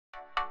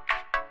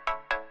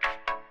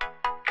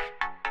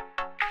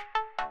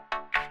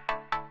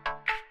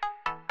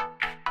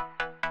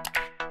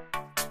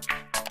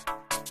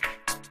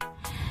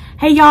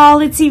Hey y'all,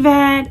 it's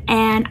Yvette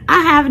and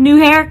I have a new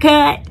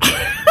haircut.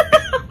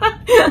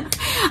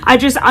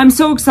 I'm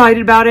so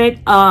excited about it.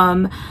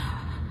 I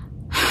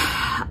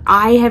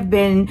have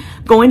been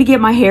going to get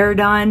my hair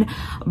done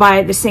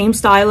by the same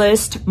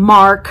stylist,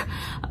 Mark,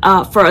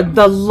 for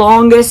the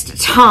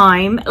longest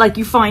time. Like,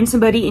 you find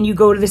somebody and you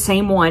go to the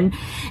same one.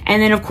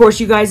 And then of course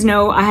you guys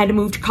know I had to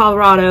move to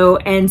Colorado,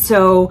 and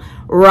so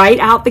right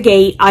out the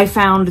gate I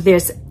found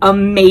this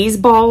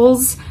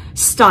amazeballs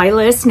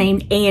stylist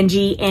named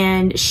Angie,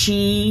 and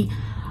she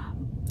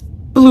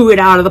blew it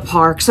out of the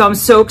park. So I'm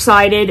so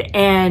excited,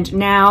 and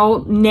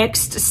now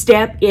next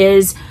step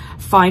is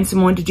find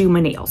someone to do my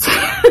nails.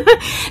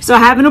 So I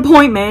have an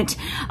appointment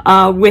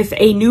with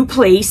a new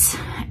place,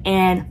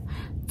 and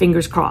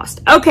fingers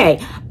crossed.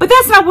 Okay, but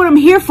that's not what I'm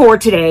here for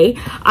today.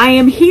 I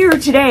am here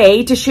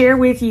today to share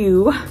with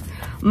you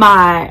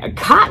my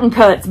cotton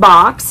cuts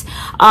box.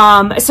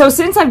 So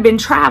since I've been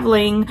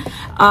traveling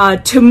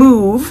to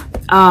move,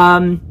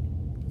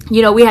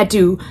 you know, we had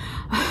to,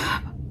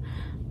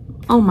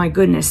 oh my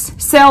goodness,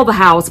 sell the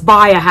house,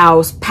 buy a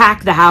house,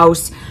 pack the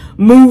house,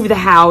 move the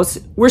house.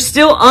 We're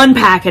still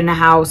unpacking the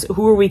house.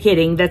 Who are we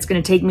kidding? That's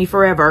going to take me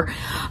forever.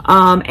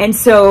 And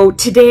so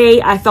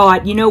today I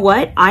thought, you know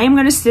what? I am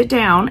going to sit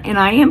down and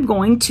I am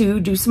going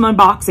to do some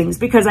unboxings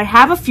because I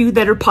have a few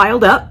that are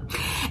piled up.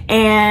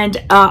 And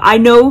I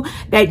know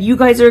that you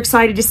guys are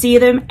excited to see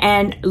them,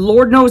 and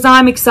Lord knows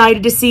I'm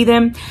excited to see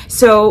them.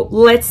 So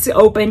let's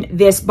open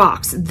this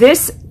box.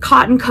 This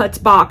Cotton Cuts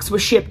box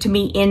was shipped to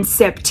me in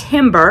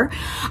September.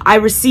 I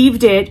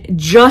received it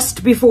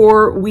just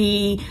before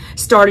we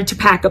started to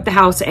pack up the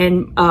house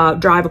and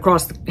drive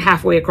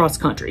halfway across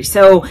the country.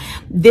 So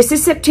this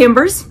is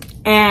September's,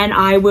 and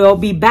I will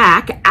be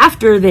back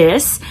after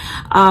this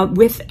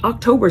with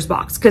October's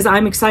box because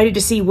I'm excited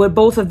to see what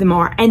both of them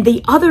are. And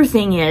the other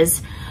thing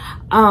is,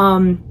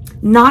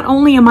 not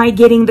only am I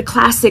getting the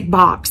classic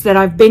box that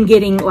I've been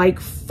getting like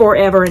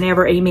forever and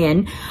ever,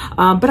 amen,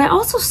 but I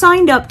also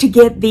signed up to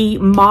get the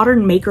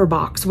Modern Maker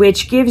box,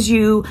 which gives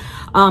you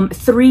 3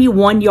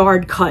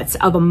 1-yard cuts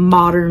of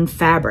modern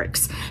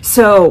fabrics.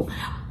 So,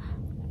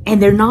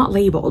 and they're not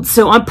labeled.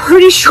 So I'm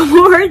pretty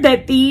sure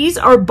that these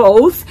are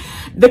both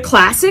the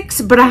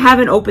classics, but I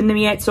haven't opened them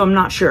yet, so I'm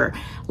not sure.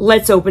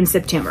 Let's open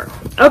September.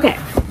 Okay.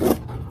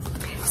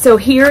 So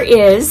here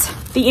is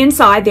the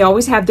inside. They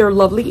always have their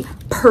lovely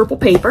purple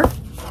paper.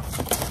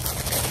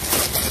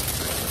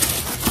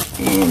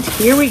 And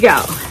here we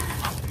go.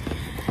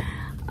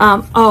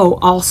 Oh,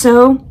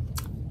 also,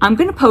 I'm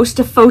going to post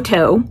a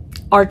photo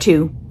or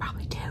two,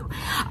 probably two.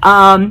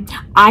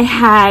 I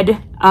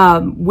had,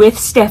 with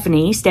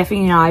Stephanie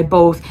and I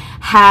both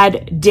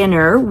had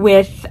dinner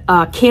with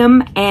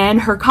Kim and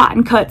her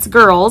Cotton Cuts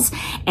girls,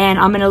 and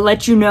I'm going to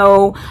let you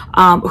know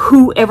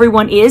who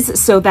everyone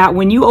is so that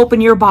when you open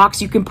your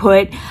box you can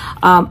put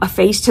a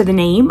face to the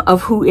name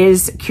of who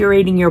is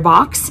curating your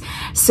box.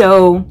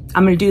 So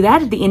I'm going to do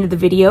that at the end of the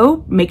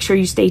video. Make sure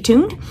you stay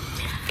tuned.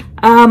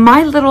 The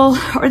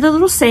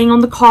little saying on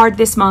the card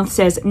this month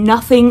says,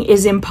 nothing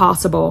is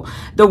impossible.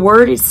 The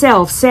word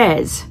itself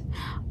says,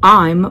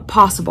 I'm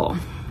possible.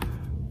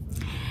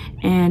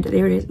 And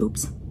there it is.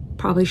 Oops.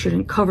 Probably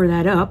shouldn't cover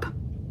that up.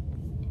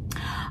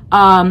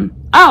 Oh,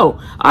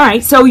 all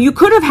right. So you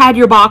could have had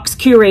your box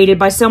curated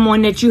by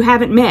someone that you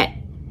haven't met,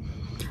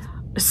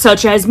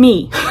 such as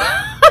me.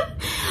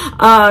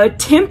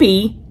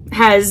 Tempe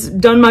has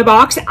done my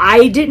box.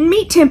 I didn't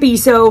meet Tempe,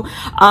 so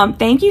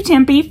thank you,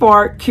 Tempe,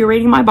 for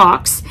curating my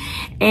box.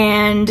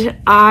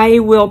 And I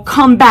will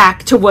come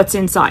back to what's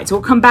inside. So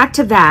we'll come back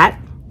to that.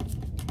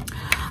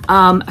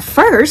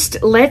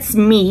 First, let's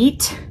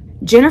meet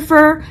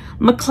Jennifer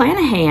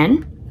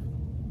McClanahan.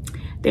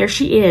 There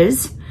she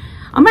is.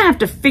 I'm gonna have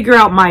to figure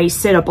out my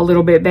setup a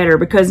little bit better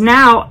because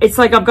now it's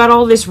like I've got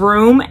all this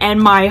room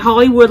and my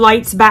Hollywood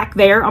lights back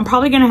there. I'm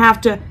probably gonna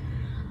have to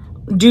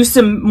do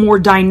some more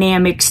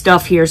dynamic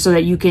stuff here so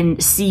that you can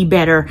see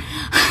better.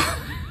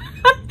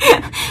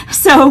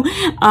 So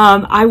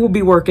I will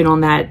be working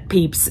on that,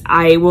 peeps.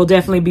 I will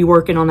definitely be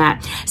working on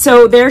that.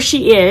 So there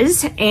she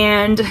is,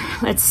 and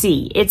let's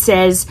see. It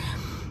says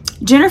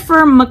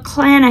Jennifer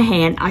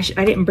McClanahan.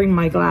 I didn't bring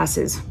my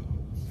glasses.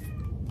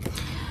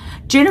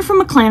 Jennifer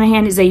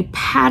McClanahan is a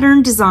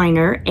pattern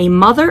designer, a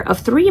mother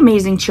of 3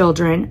 amazing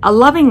children, a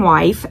loving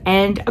wife,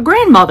 and a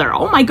grandmother.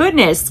 Oh my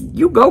goodness,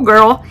 you go,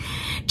 girl.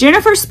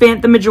 Jennifer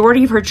spent the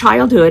majority of her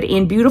childhood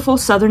in beautiful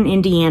southern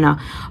Indiana,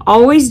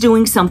 always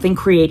doing something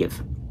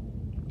creative.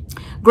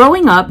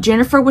 Growing up,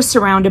 Jennifer was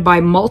surrounded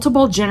by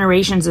multiple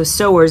generations of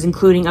sewers,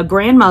 including a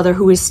grandmother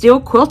who is still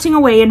quilting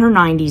away in her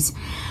 90s.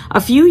 A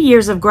few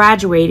years of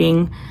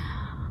graduating,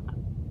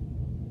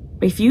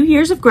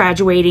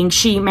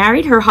 she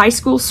married her high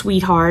school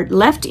sweetheart,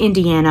 left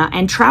Indiana,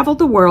 and traveled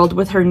the world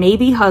with her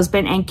Navy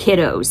husband and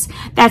kiddos.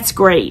 That's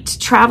great.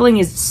 Traveling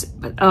is,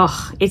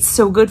 it's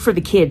so good for the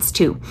kids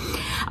too.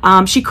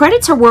 She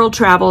credits her world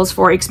travels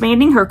for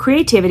expanding her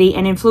creativity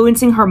and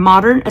influencing her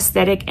modern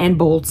aesthetic and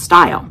bold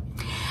style.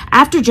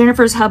 After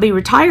Jennifer's hubby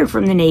retired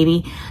from the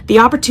Navy, the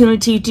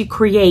opportunity to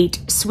create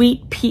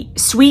sweet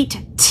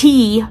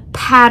tea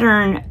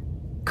pattern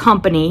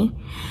company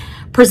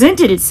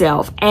presented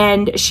itself,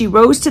 and she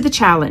rose to the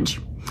challenge.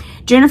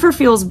 Jennifer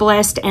feels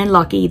blessed and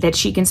lucky that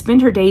she can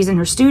spend her days in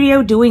her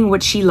studio doing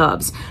what she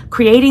loves,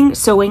 creating,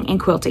 sewing, and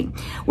quilting.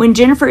 When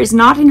Jennifer is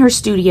not in her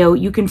studio,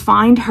 you can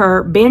find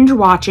her binge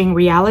watching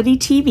reality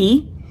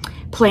TV,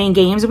 playing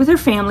games with her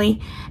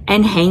family,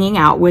 and hanging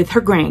out with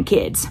her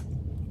grandkids.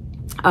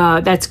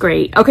 That's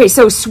great. Okay,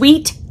 so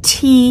Sweet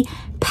Tea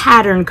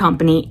Pattern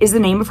Company is the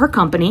name of her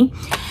company.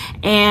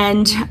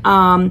 And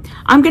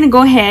I'm going to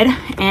go ahead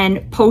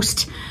and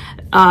post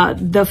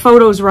the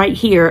photos right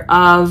here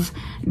of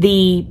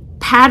the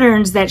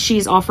patterns that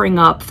she's offering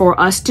up for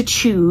us to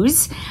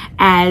choose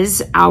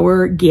as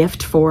our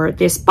gift for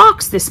this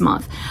box this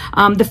month.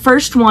 The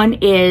first one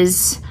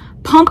is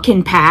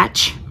Pumpkin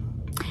Patch,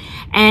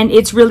 and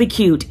it's really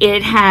cute.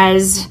 It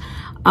has,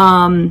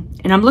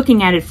 and I'm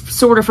looking at it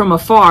sort of from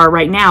afar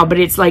right now, but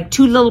it's like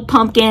 2 little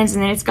pumpkins,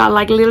 and then it's got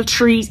like little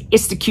trees.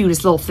 It's the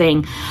cutest little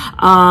thing.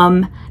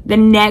 The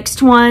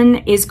next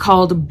one is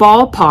called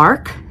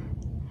Ballpark.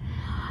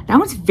 That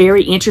one's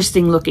very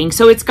interesting looking.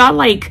 So it's got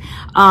like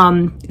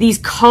these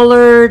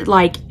colored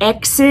like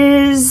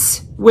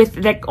X's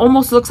with that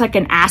almost looks like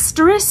an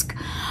asterisk.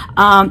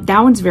 That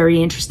one's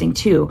very interesting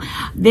too.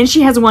 Then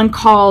she has one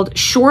called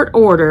Short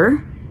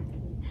Order,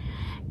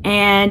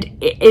 and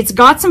it's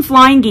got some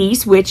flying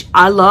geese, which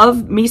I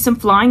love me some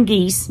flying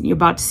geese. You're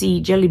about to see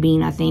Jelly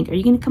Bean, I think. Are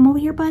you gonna come over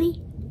here,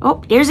 buddy?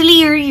 Oh, there's a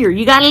little ear.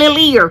 You got a little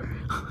ear.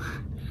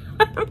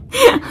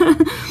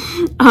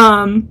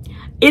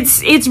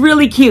 It's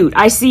really cute.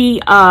 I see,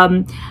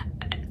 I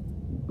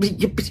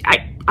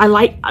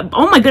like,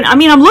 oh my goodness. I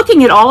mean, I'm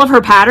looking at all of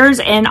her patterns,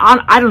 and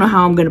I don't know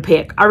how I'm going to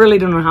pick. I really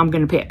don't know how I'm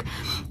going to pick.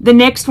 The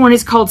next one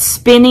is called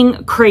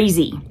Spinning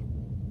Crazy.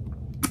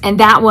 And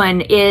that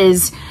one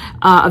is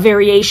a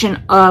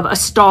variation of a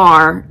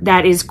star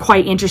that is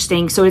quite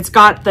interesting. So it's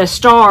got the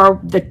star,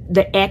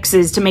 the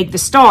X's to make the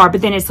star,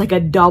 but then it's like a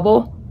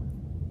double.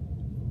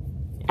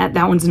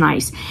 That one's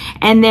nice.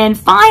 And then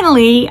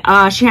finally,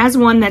 she has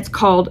one that's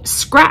called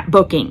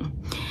Scrapbooking.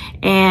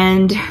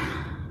 And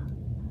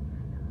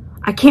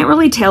I can't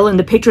really tell in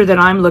the picture that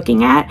I'm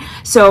looking at,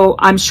 so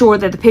I'm sure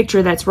that the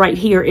picture that's right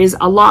here is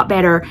a lot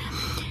better.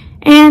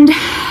 And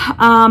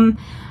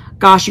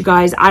gosh, you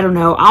guys, I don't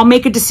know. I'll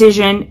make a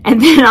decision,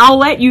 and then I'll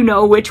let you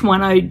know which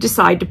one I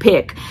decide to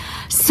pick.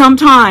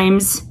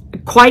 Sometimes,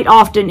 quite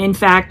often, in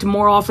fact,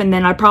 more often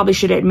than I probably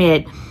should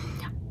admit,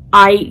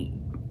 I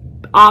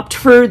opt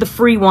for the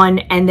free one,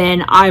 and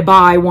then I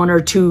buy 1 or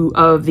 2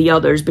 of the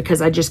others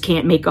because I just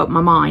can't make up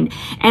my mind.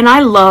 And I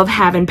love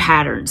having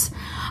patterns.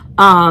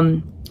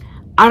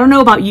 I don't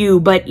know about you,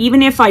 but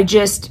even if I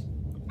just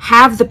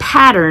have the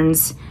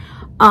patterns,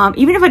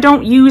 even if I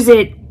don't use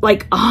it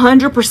like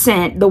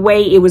 100% the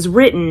way it was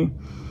written,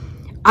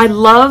 I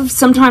love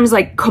sometimes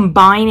like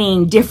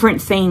combining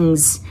different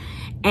things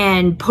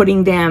and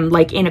putting them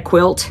like in a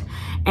quilt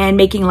and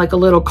making like a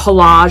little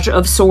collage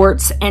of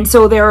sorts. And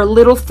so there are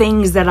little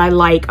things that I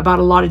like about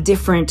a lot of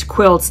different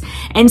quilts.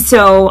 And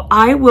so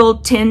I will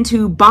tend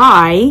to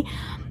buy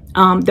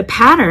the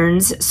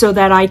patterns so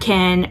that I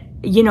can,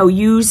 you know,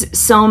 use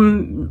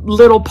some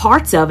little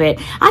parts of it.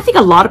 I think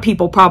a lot of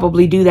people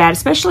probably do that,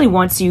 especially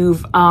once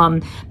you've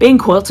been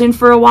quilting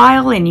for a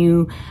while and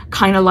you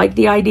kind of like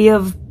the idea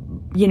of,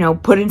 you know,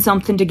 putting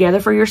something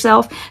together for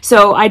yourself.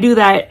 So I do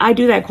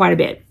that quite a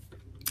bit.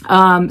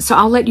 So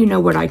I'll let you know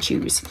what I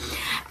choose.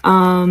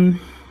 All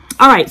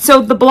right,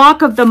 so the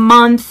block of the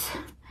month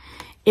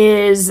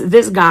is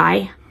this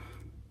guy.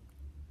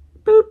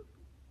 Boop.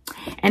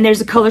 And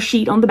there's a color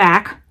sheet on the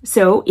back.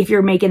 So if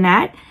you're making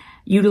that,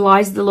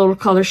 utilize the little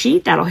color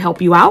sheet. That'll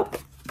help you out.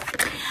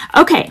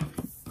 Okay,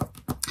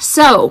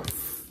 so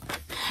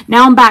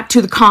now I'm back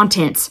to the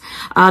contents.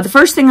 The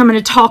first thing I'm going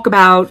to talk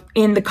about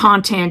in the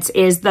contents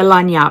is the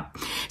lanyap.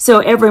 So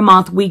every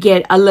month we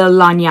get a little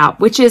lanyap,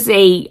 which is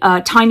a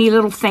tiny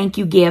little thank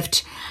you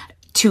gift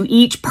to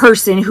each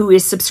person who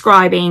is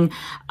subscribing.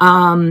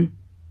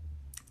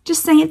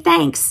 Just saying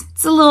thanks.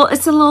 It's a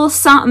little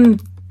something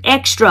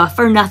extra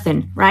for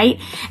nothing, right?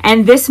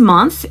 And this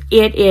month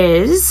it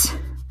is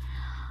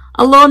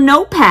a little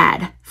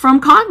notepad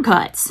from Cotton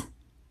Cuts.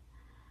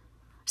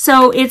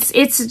 So it's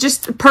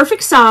just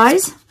perfect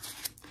size.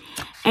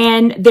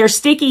 And they're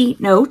sticky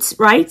notes,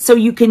 right? So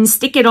you can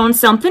stick it on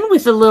something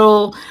with a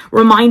little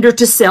reminder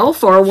to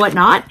self or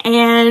whatnot.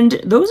 And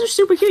those are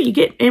super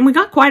cute. And we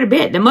got quite a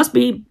bit. There must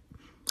be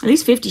at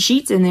least 50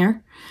 sheets in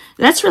there.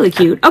 That's really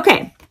cute.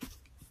 Okay.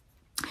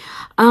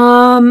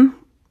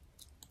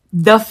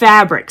 The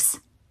fabrics,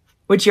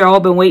 which you've all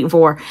been waiting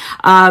for.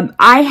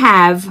 I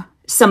have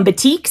some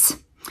batiks.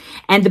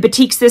 And the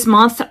batiks this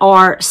month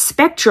are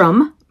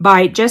Spectrum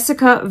by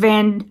Jessica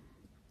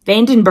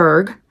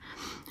Vandenberg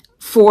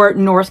for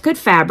Northcote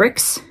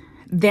Fabrics.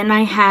 Then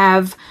I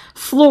have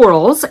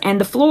florals, and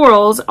the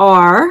florals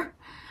are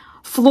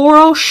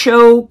Floral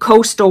Show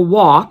Coastal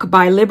Walk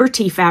by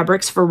Liberty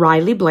Fabrics for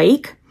Riley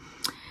Blake.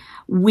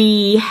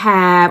 We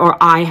have, or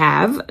I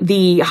have,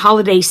 the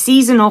Holiday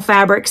Seasonal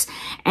Fabrics,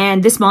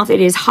 and this month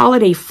it is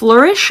Holiday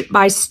Flourish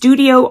by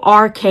Studio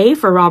RK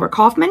for Robert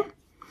Hoffman.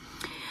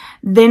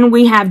 Then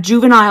we have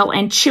Juvenile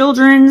and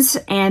Children's,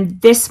 and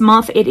this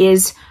month it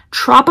is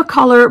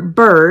Tropicolor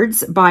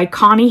Birds by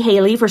Connie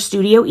Haley for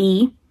Studio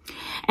E.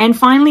 And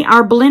finally,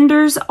 our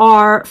blenders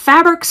are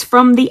Fabrics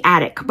from the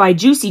Attic by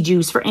Juicy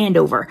Juice for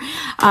Andover.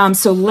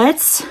 So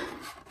let's...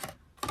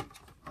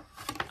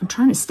 I'm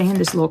trying to stand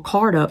this little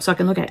card up so I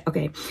can look at it.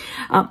 Okay.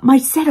 My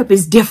setup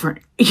is different.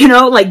 You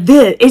know, like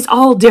this. It's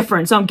all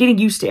different. So I'm getting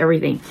used to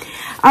everything.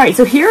 All right.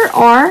 So here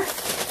are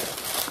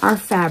our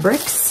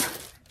fabrics.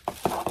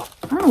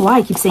 I don't know why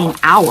I keep saying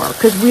our,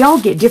 because we all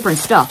get different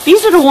stuff.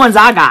 These are the ones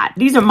I got.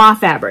 These are my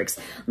fabrics.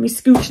 Let me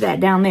scooch that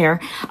down there.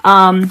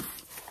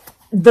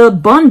 The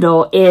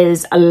bundle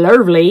is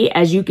lovely,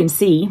 as you can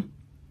see.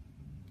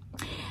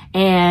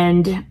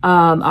 And,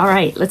 all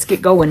right, let's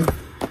get going.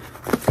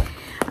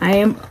 I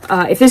am,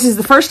 if this is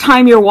the first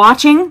time you're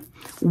watching,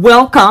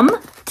 welcome.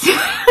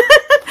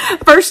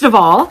 First of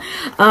all,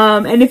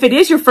 and if it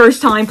is your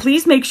first time,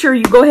 please make sure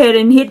you go ahead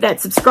and hit that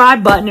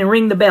subscribe button and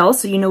ring the bell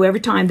so you know every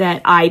time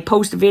that I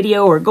post a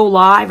video or go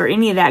live or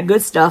any of that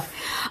good stuff.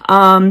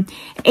 And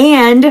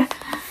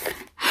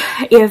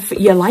if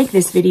you like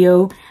this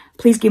video,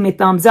 please give me a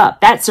thumbs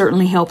up. That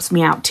certainly helps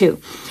me out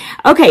too.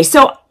 Okay,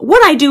 so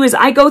what I do is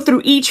I go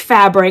through each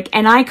fabric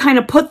and I kind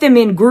of put them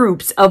in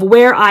groups of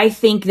where I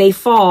think they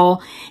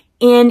fall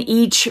in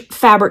each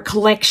fabric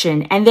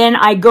collection. And then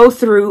I go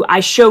through, I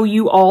show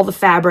you all the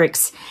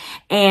fabrics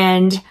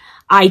and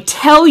I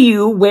tell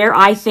you where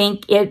I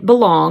think it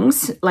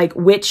belongs, like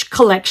which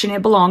collection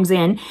it belongs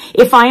in.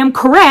 If I am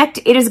correct,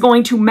 it is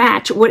going to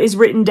match what is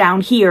written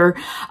down here.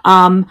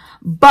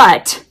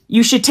 But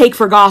you should take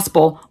for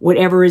gospel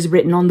whatever is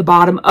written on the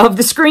bottom of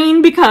the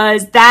screen,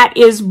 because that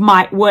is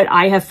what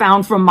I have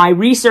found from my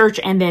research,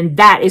 and then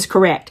that is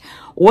correct.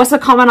 What's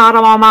coming out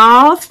of my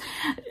mouth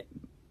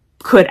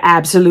could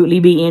absolutely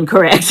be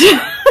incorrect.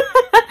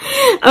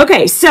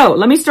 Okay, so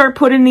let me start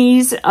putting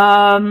these.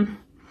 Okay,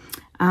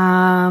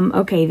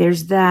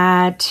 there's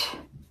that.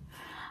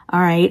 All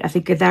right, I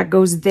think that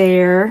goes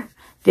there.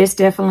 This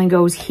definitely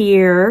goes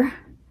here.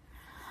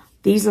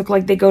 These look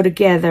like they go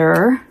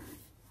together.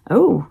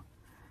 Oh,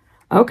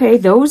 okay,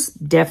 those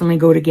definitely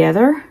go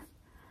together.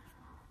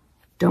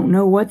 Don't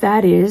know what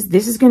that is.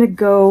 This is going to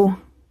go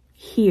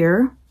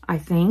here, I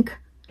think.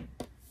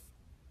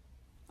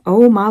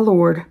 Oh, my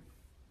Lord.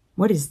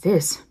 What is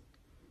this?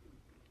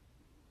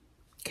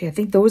 Okay, I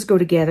think those go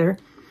together.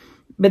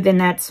 But then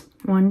that's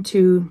 1,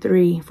 2,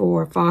 3,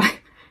 4, 5,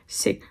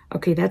 6.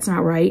 Okay, that's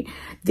not right.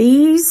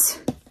 These,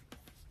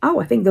 oh,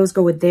 I think those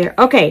go with there.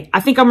 Okay, I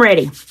think I'm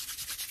ready.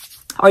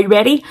 Are you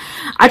ready?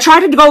 I try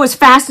to go as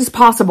fast as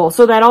possible,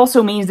 so that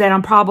also means that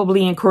I'm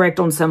probably incorrect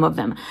on some of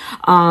them.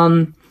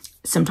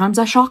 Sometimes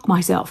I shock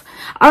myself.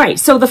 All right,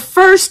 so the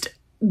first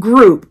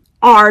group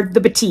are the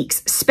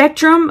Batiks.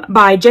 Spectrum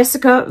by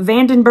Jessica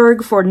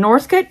Vandenberg for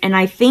Northcote, and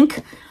I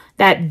think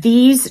that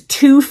these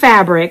two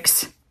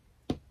fabrics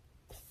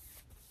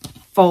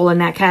fall in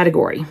that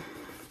category.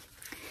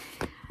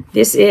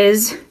 This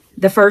is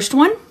the first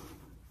one.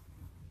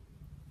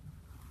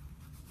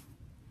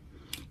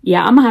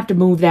 Yeah, I'm gonna have to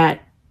move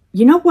that.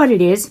 You know what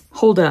it is?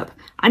 Hold up.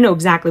 I know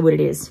exactly what it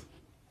is.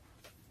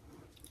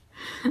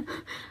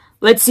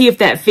 Let's see if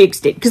that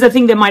fixed it, because I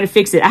think that might have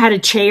fixed it. I had a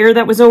chair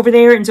that was over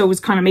there, and so it was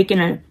kind of making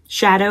a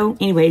shadow.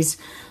 Anyways,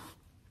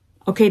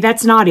 okay,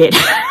 that's not it.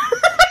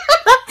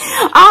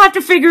 I'll have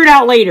to figure it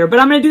out later, but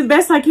I'm going to do the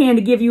best I can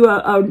to give you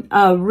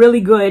a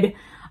really good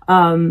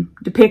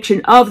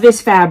depiction of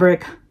this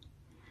fabric.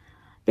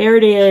 There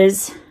it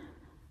is.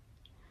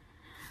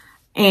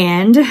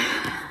 And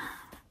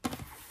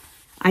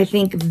I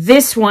think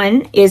this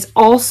one is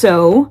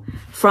also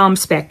from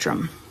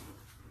Spectrum.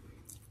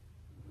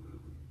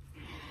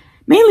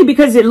 Mainly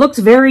because it looks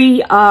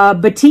very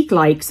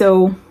batik-like,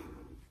 so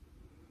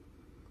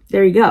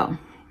there you go.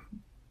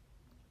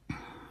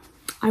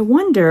 I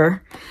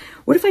wonder,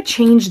 what if I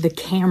change the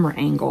camera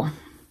angle?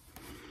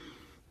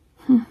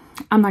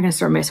 I'm not going to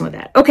start messing with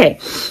that. Okay.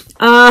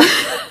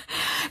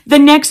 The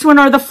next one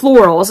are the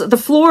florals. The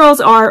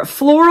florals are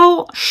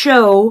Floral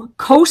Show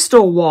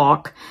Coastal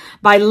Walk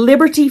by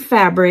Liberty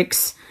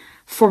Fabrics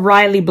for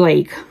Riley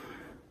Blake.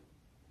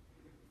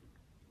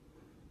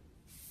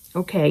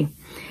 Okay.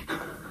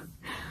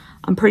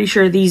 I'm pretty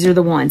sure these are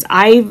the ones.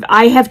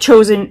 I have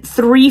chosen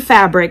 3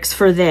 fabrics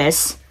for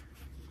this.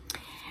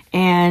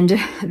 And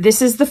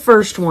this is the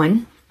first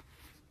one.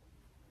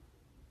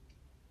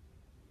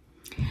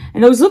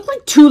 And those look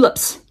like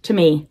tulips to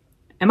me.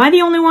 Am I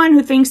the only one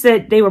who thinks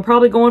that they were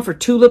probably going for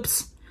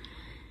tulips?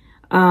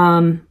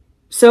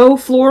 So,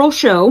 Floral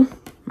Show,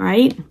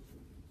 right?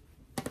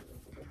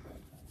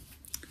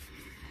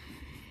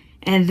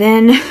 And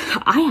then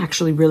I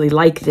actually really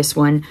like this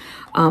one.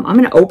 I'm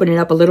going to open it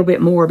up a little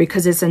bit more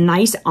because it's a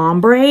nice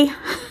ombre.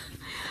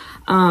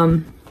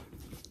 And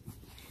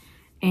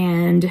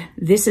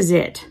this is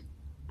it.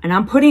 And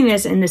I'm putting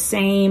this in the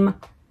same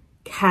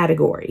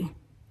category.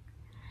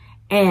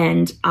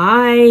 And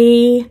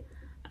I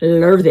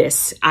love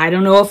this. I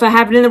don't know if I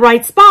have it in the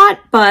right spot,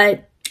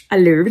 but I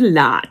love it a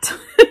lot.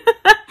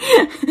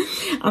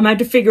 I'm going to have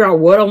to figure out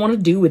what I want to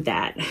do with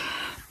that.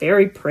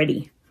 Very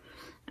pretty.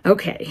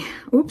 Okay.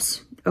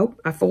 Oops. Oh,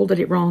 I folded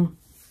it wrong.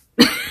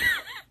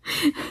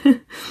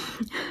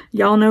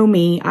 Y'all know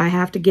me. I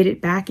have to get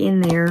it back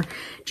in there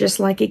just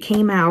like it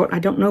came out. I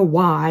don't know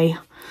why.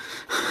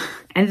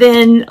 And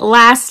then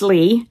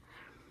lastly,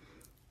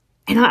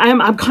 and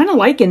I'm kind of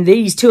liking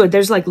these too.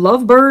 There's like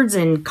lovebirds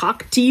and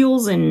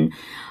cockatiels and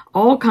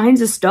all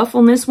kinds of stuff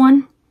on this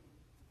one.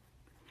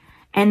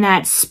 And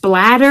that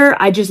splatter,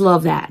 I just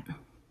love that.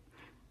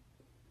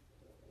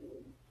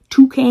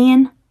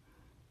 Toucan.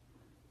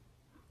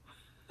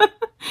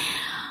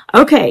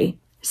 Okay,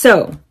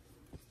 so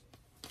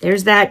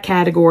there's that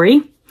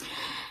category.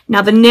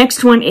 Now the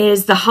next one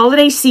is the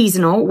Holiday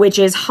Seasonal, which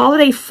is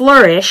Holiday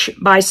Flourish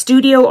by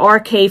Studio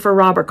RK for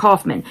Robert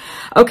Kaufman.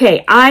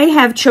 Okay, I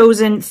have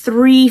chosen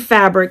 3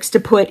 fabrics to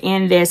put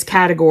in this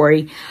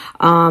category.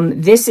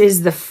 This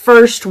is the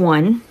first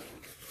one.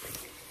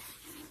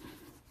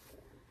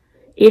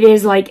 It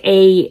is like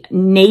a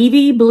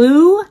navy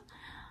blue,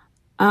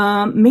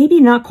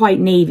 maybe not quite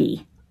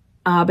navy,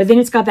 but then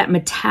it's got that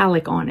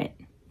metallic on it.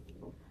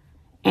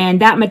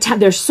 And that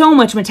there's so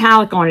much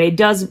metallic on it. It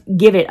does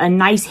give it a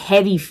nice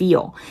heavy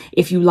feel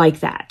if you like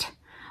that.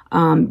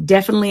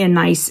 Definitely a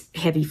nice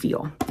heavy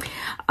feel.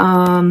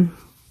 And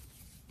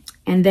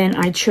then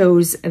I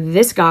chose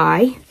this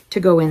guy to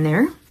go in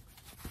there.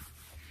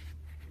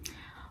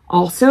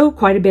 Also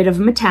quite a bit of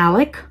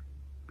metallic.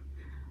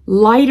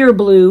 Lighter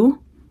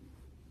blue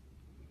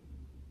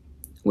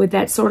with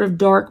that sort of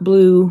dark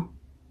blue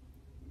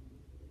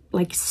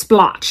like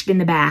splotched in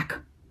the back.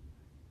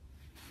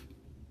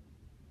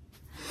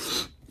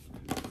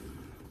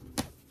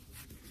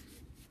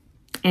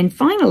 And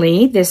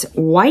finally, this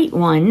white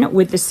one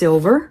with the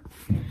silver.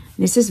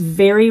 This is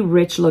very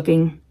rich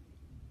looking.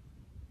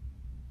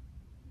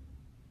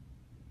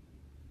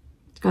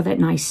 It's got that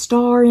nice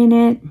star in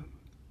it.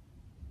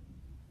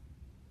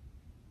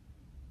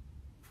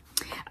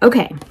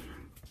 Okay.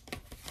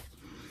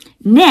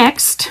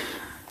 Next,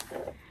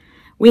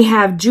 we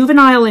have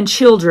Juvenile and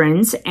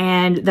Children's,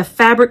 and the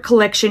fabric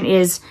collection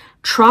is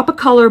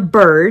Tropicolor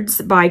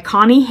Birds by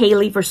Connie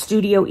Haley for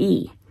Studio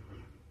E.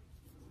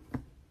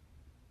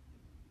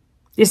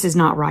 This is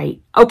not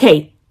right.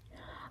 Okay,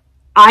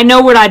 I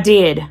know what I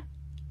did.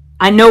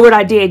 I know what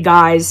I did,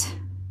 guys.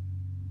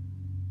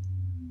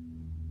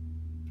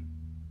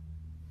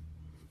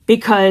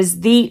 Because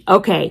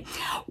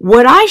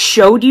what I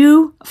showed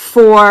you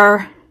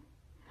for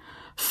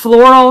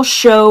Floral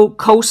Show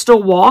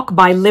Coastal Walk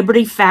by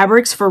Liberty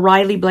Fabrics for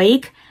Riley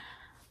Blake,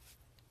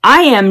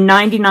 I am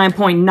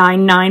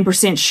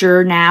 99.99%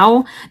 sure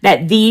now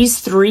that these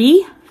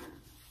 3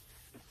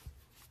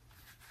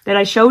 that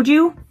I showed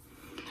you,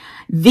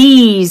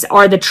 these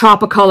are the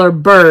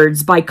Tropicolor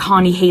Birds by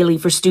Connie Haley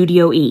for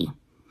Studio E.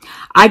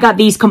 I got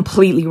these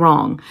completely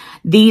wrong.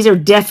 These are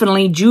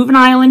definitely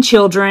Juvenile and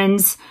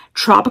Children's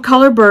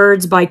Tropicolor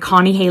Birds by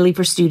Connie Haley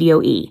for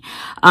Studio E.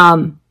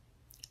 I'm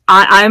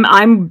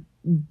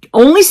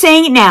only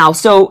saying it now,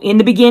 so in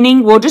the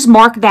beginning, we'll just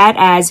mark that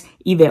as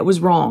Yvette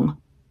was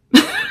wrong.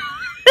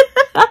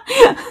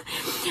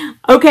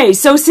 Okay,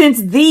 so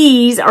since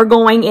these are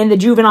going in the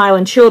Juvenile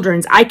and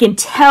Children's, I can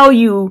tell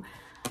you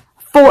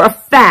for a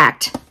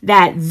fact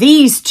that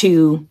these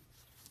 2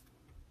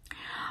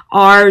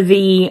 are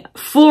the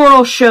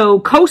Floral Show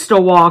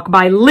Coastal Walk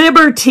by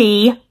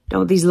Liberty.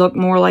 Don't these look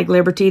more like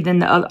Liberty than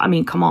the other? I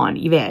mean, come on,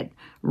 Yvette.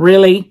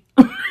 Really?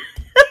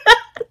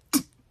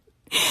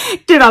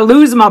 Did I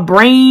lose my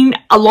brain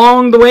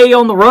along the way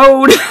on the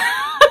road?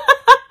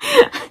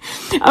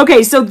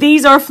 Okay, so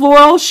these are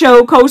Floral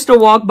Show Coastal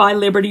Walk by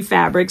Liberty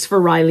Fabrics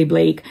for Riley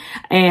Blake.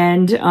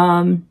 And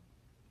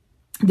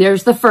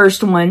there's the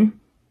first one.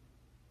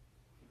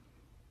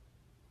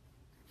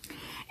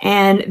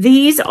 And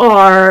these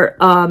are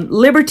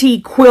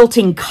Liberty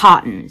Quilting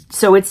Cotton.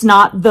 So it's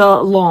not the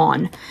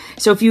lawn.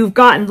 So if you've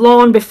gotten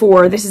lawn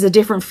before, this is a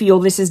different feel.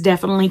 This is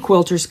definitely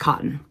Quilter's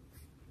Cotton.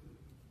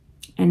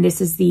 And this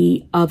is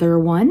the other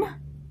one.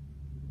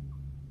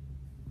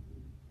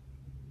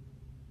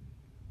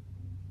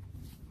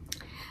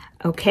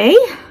 Okay.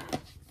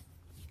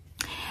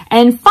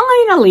 And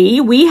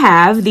finally, we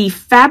have the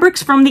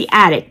Fabrics from the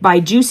Attic by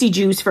Juicy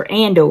Juice for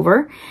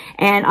Andover.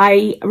 And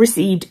I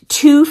received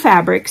 2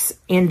 fabrics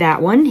in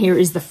that one. Here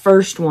is the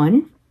first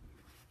one.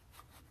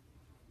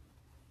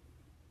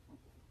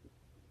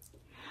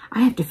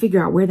 I have to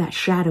figure out where that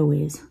shadow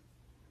is.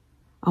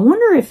 I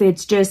wonder if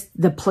it's just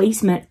the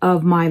placement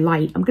of my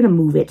light. I'm going to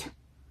move it.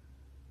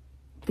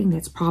 I think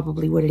that's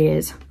probably what it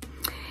is.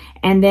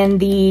 And then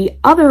the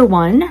other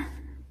one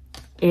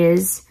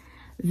is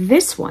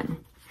this one.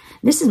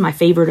 This is my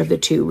favorite of the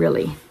 2,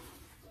 really.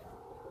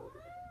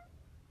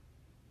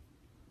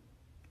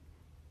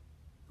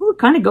 Ooh, it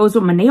kind of goes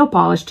with my nail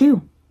polish,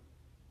 too.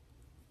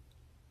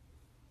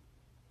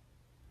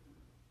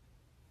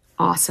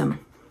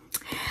 Awesome.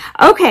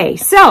 Okay,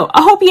 so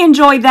I hope you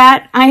enjoyed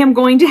that. I am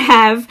going to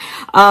have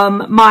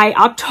my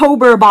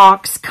October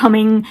box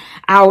coming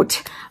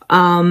out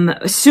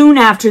soon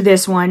after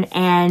this one,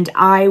 and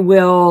I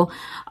will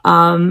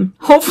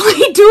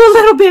hopefully do a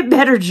little bit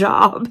better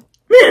job.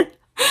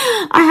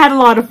 I had a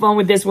lot of fun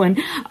with this one.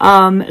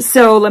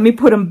 So let me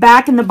put them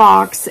back in the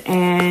box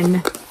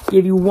and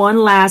give you one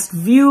last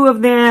view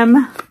of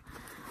them.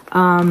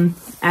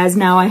 As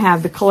now I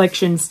have the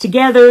collections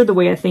together the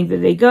way I think that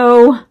they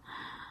go.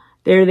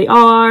 There they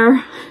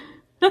are.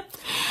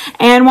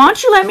 And why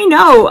don't you let me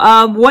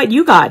know what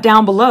you got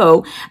down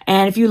below.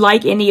 And if you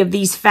like any of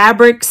these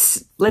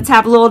fabrics, let's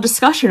have a little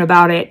discussion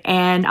about it.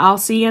 And I'll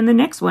see you in the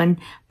next one.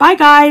 Bye,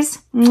 guys.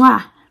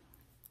 Mwah.